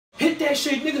that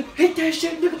shit, nigga. Hit that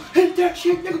shit, nigga. Hit that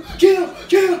shit, nigga. Yeah.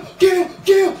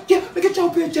 Nigga, get your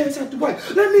bitch ass out the way.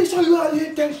 Let me show you how to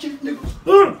hit that shit, nigga.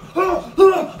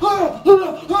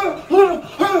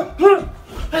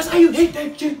 That's how you hit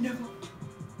that shit, nigga.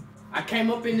 I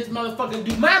came up in this motherfucker to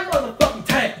do my motherfucking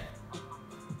time.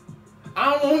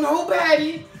 I don't want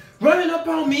nobody running up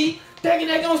on me thinking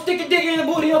they gonna stick a dick in the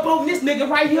booty up on this nigga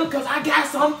right here, cause I got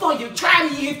something for you. Try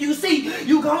me if you see,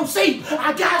 you gon' see.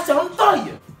 I got something for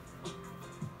you.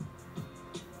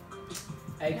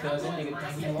 Hey, cuz, that nigga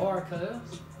think you hard,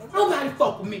 cuz. Nobody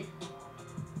fuck with me.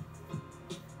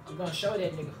 I'm gonna show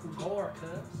that nigga who hard,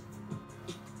 cuz.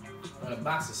 I'm gonna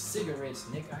box of cigarettes,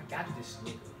 nigga. I got this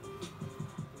nigga.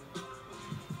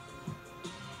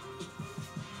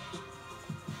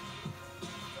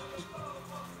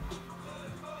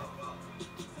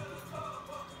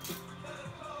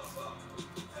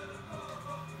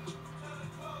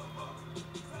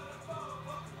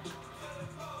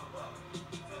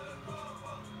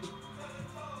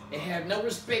 They have no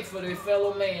respect for their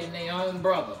fellow man, their own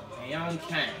brother, their own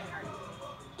kind.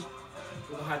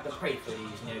 We're gonna have to pray for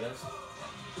these niggas.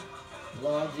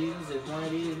 Lord Jesus, if one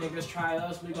of these niggas try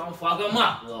us, we gonna fuck them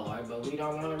up, Lord. But we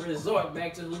don't want to resort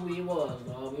back to who he was,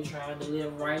 Lord. We trying to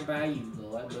live right by you,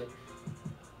 Lord. But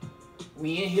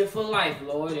we in here for life,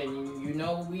 Lord. And you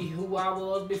know who I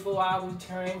was before I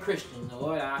turned Christian,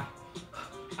 Lord.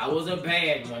 I was a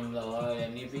bad one, Lord,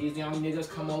 and if these young niggas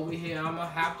come over here, I'ma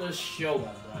have to show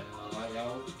them one,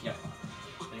 Lord. Yeah.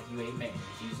 Thank you, amen.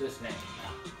 In Jesus' name.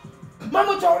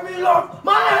 Mama told me lock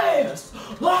my ass!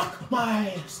 Lock my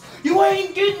ass! You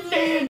ain't getting in!